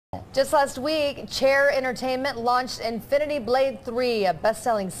Just last week, Chair Entertainment launched Infinity Blade 3, a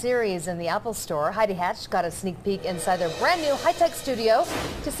best-selling series in the Apple Store. Heidi Hatch got a sneak peek inside their brand new high-tech studio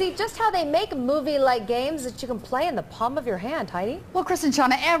to see just how they make movie-like games that you can play in the palm of your hand. Heidi? Well, Chris and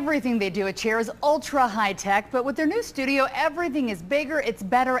Shauna, everything they do at Chair is ultra high-tech, but with their new studio, everything is bigger, it's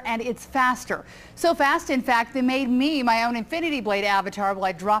better, and it's faster. So fast, in fact, they made me my own Infinity Blade avatar while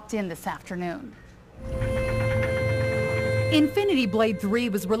I dropped in this afternoon. Infinity Blade 3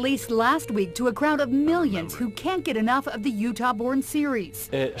 was released last week to a crowd of millions who can't get enough of the Utah-born series.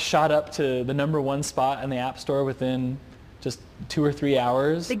 It shot up to the #1 spot in the App Store within just 2 or 3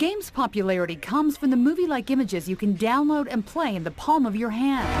 hours. The game's popularity comes from the movie-like images you can download and play in the palm of your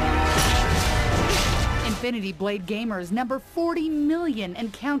hand. Infinity Blade gamers number 40 million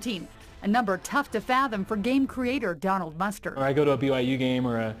and counting, a number tough to fathom for game creator Donald Muster. Or I go to a BYU game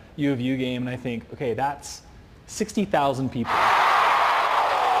or a U of U game and I think, okay, that's 60,000 people.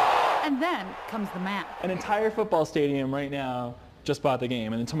 And then comes the math. An entire football stadium right now just bought the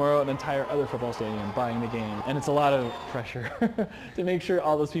game, and then tomorrow an entire other football stadium buying the game. And it's a lot of pressure to make sure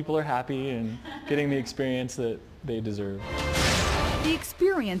all those people are happy and getting the experience that they deserve. The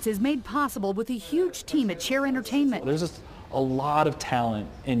experience is made possible with a huge team at Chair Entertainment. There's just a lot of talent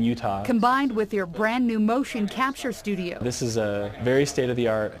in Utah. Combined with their brand new motion capture studio. This is a very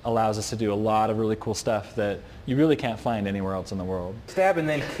state-of-the-art, allows us to do a lot of really cool stuff that you really can't find anywhere else in the world. Stab and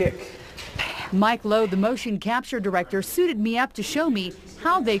then kick. Mike Lowe, the motion capture director, suited me up to show me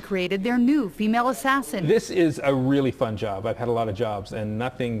how they created their new female assassin. This is a really fun job. I've had a lot of jobs and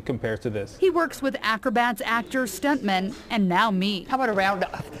nothing compares to this. He works with acrobats, actors, stuntmen, and now me. How about a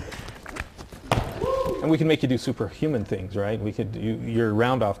round-off? And we can make you do superhuman things, right? Your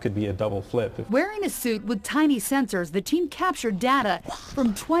round-off could be a double flip. Wearing a suit with tiny sensors, the team captured data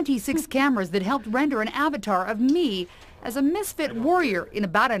from 26 cameras that helped render an avatar of me as a misfit warrior in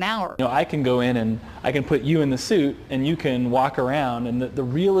about an hour. You know, I can go in and I can put you in the suit and you can walk around, and the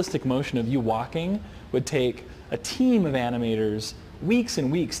realistic motion of you walking would take a team of animators weeks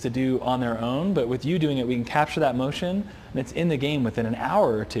and weeks to do on their own, but with you doing it, we can capture that motion and it's in the game within an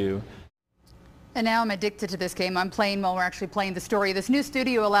hour or two. And now I'm addicted to this game. I'm playing while we're actually playing the story. This new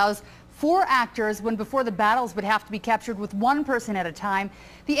studio allows 4 actors when before the battles would have to be captured with 1 person at a time.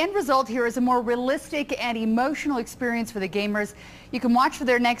 The end result here is a more realistic and emotional experience for the gamers. You can watch for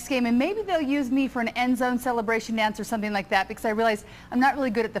their next game, and maybe they'll use me for an end zone celebration dance or something like that, because I realize I'm not really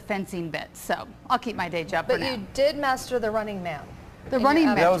good at the fencing bit. So I'll keep my day job for now. But you did master the running man. The running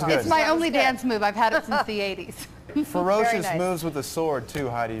man. That was good. It's my only dance move. I've had it since the 80s. Ferocious nice. moves with the sword too,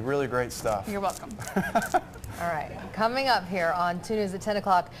 Heidi. Really great stuff. You're welcome. All right, coming up here on 2 News at 10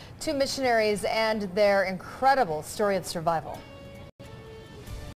 o'clock, 2 missionaries and their incredible story of survival.